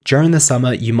During the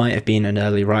summer, you might have been an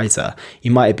early riser.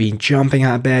 You might have been jumping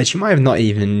out of bed. You might have not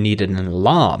even needed an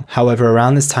alarm. However,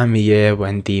 around this time of year,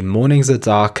 when the mornings are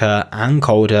darker and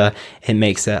colder, it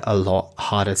makes it a lot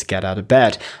harder to get out of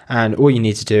bed. And all you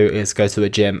need to do is go to a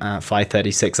gym at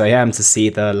 5:36 a.m. to see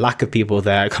the lack of people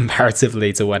there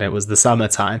comparatively to when it was the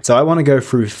summertime. So I want to go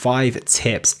through 5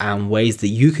 tips and ways that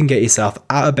you can get yourself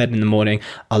out of bed in the morning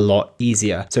a lot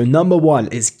easier. So number 1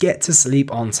 is get to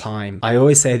sleep on time. I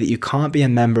always say that you can't be a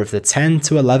member of the 10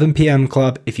 to 11 p.m.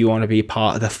 club if you want to be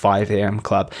part of the 5 a.m.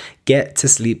 club. Get to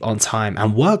sleep on time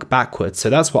and work backwards.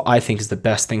 So that's what I think is the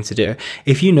best thing to do.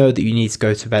 If you know that you need to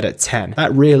go to bed at 10,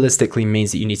 that realistically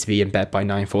means that you need to be in bed by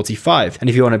 9:45. And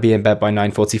if you want to be in bed by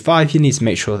 9:45, you need to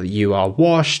make sure that you are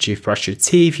washed, you've brushed your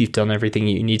teeth, you've done everything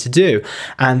you need to do.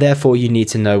 And therefore you need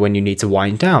to know when you need to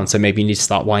wind down. So maybe you need to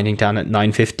start winding down at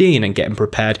 9:15 and getting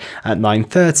prepared at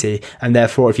 9:30. And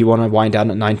therefore, if you want to wind down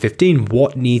at 9:15,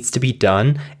 what needs to be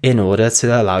done in order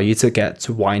to allow you to get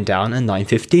to wind down at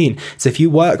 9:15? So if you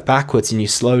work backwards and you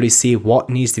slowly see what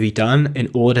needs to be done in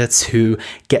order to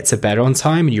get to bed on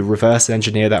time and you reverse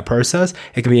engineer that process,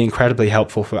 it can be incredibly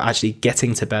helpful for actually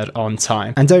getting to bed on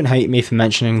time. And don't hate me for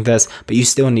mentioning this, but you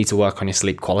still need to work on your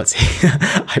sleep quality.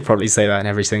 I probably say that in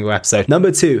every single episode.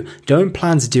 Number 2, don't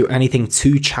plan to do anything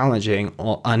too challenging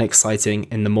or unexciting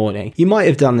in the morning. You might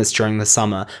have done this during the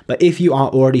summer, but if you are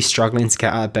already struggling to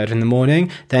get out of bed in the morning,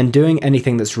 then doing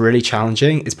anything that's really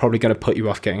challenging is probably going to put you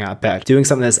off getting out of bed. Doing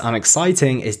something that's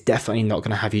unexciting is definitely not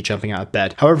going to have you jumping out of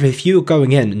bed. However, if you're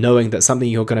going in knowing that something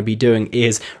you're going to be doing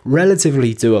is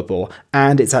relatively doable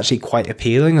and it's actually quite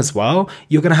appealing as well,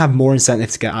 you're going to have more incentive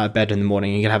to get out of bed in the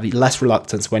morning. You're going to have less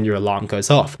reluctance when your alarm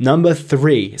goes off. Number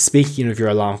 3, speaking of your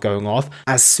alarm going off,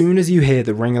 as soon as you hear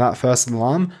the ring of that first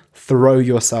alarm, throw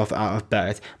yourself out of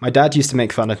bed. My dad used to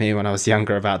make fun of me when I was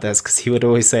younger about this because he would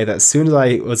always say that as soon as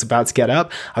I was about to get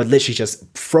up, I would literally just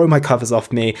throw my covers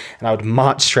off me and I would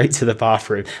march straight to the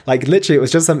bathroom. Like literally, it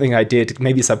was just something I did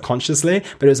maybe subconsciously,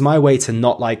 but it was my way to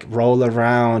not like roll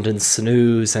around and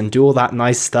snooze and do all that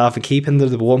nice stuff and keep in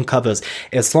the warm covers.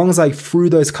 As long as I threw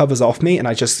those covers off me and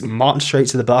I just marched straight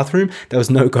to the bathroom, there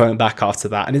was no going back after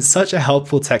that. And it's such a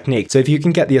helpful technique. So if you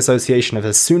can get the association of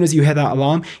as soon as you hear that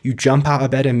alarm, you jump out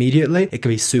of bed immediately, it can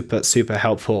be super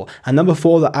helpful. And number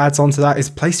 4 that adds on to that is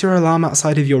place your alarm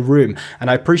outside of your room. And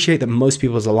I appreciate that most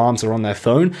people's alarms are on their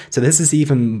phone, so this is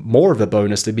even more of a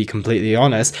bonus, to be completely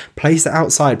honest. Place it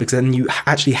outside because then you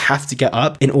actually have to get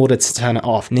up in order to turn it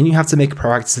off, and then you have to make a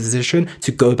proactive decision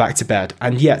to go back to bed.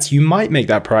 And yet you might make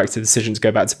that proactive decision to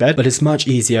go back to bed, but it's much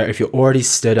easier if you're already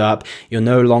stood up, you're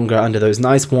no longer under those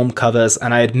nice warm covers.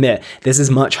 And I admit this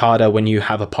is much harder when you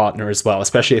have a partner as well,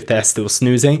 especially if they're still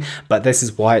snoozing, but this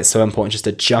is why it's so important just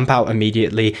to jump out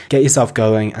immediately, get yourself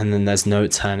going, and then there's no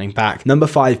turning back. Number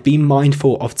 5, be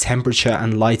mindful of temperature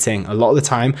and lighting. A lot of the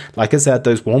time, like I said,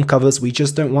 those warm covers, we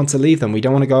just don't want to leave them. We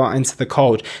don't want to go out into the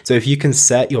cold. So if you can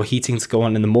set your heating to go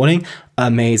on in the morning,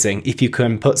 amazing. If you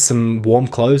can put some warm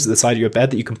clothes at the side of your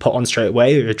bed that you can put on straight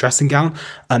away, or your dressing gown,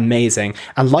 amazing.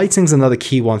 And lighting's another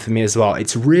key one for me as well.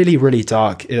 It's really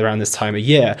dark around this time of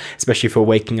year, especially if you're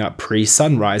waking up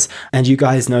pre-sunrise. And you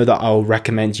guys know that I'll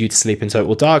recommend you to sleep in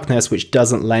total darkness, which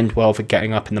doesn't lend well for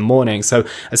getting up in the morning. So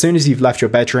as soon as you've left your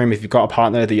bedroom, if you've got a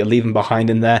partner that you're leaving behind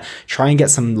in there, try and get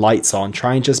some lights on.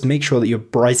 Try and just make sure that you're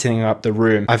brightening up the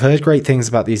room. I've heard great things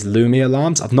about these Lumia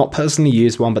alarms. I've not personally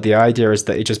used one, but the idea is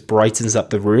that it just brightens up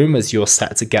the room as you're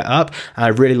set to get up. And I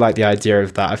really like the idea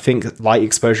of that. I think light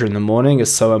exposure in the morning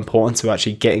is so important to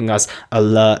actually getting us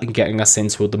alert and getting us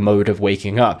into the mode of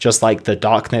waking up. Just like the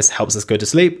darkness helps us go to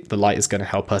sleep, the light is going to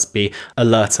help us be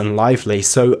alert and lively.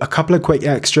 So a couple of quick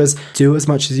extras: do as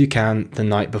much as you can the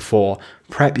night before.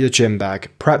 Prep your gym bag,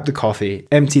 prep the coffee,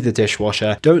 empty the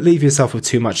dishwasher. Don't leave yourself with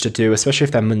too much to do, especially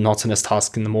if they're monotonous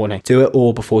tasks in the morning. Do it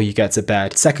all before you get to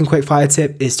bed. Second quick fire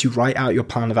tip is to write out your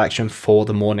plan of action for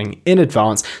the morning in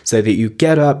advance so that you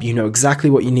get up, you know exactly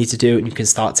what you need to do, and you can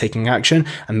start taking action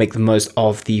and make the most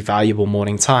of the valuable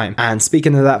morning time. And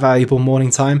speaking of that valuable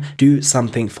morning time, do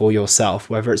something for yourself,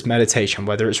 whether it's meditation,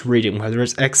 whether it's reading, whether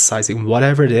it's exercising,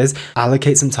 whatever it is,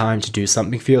 allocate some time to do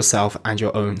something for yourself and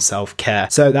your own self-care.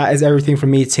 So that is everything from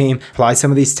me, team. Apply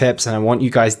some of these tips, and I want you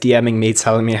guys DMing me,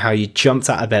 telling me how you jumped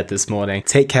out of bed this morning.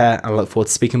 Take care, and I look forward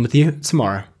to speaking with you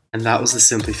tomorrow. And that was the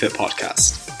Simply Fit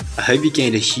podcast. I hope you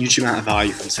gained a huge amount of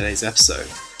value from today's episode.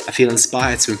 I feel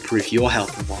inspired to improve your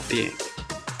health and well-being.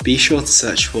 Be sure to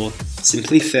search for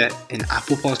Simply Fit in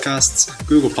Apple Podcasts,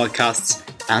 Google Podcasts,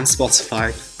 and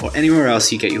Spotify, or anywhere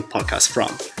else you get your podcast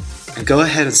from. And go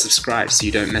ahead and subscribe so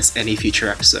you don't miss any future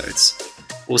episodes.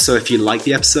 Also, if you like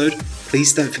the episode,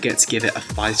 please don't forget to give it a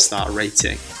 5-star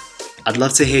rating. I'd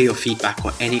love to hear your feedback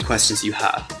or any questions you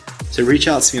have. So reach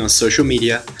out to me on social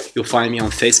media. You'll find me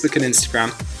on Facebook and Instagram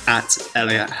at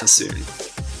Elliot Hasoon.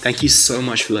 Thank you so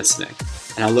much for listening,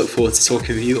 and I look forward to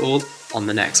talking with you all on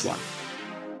the next one.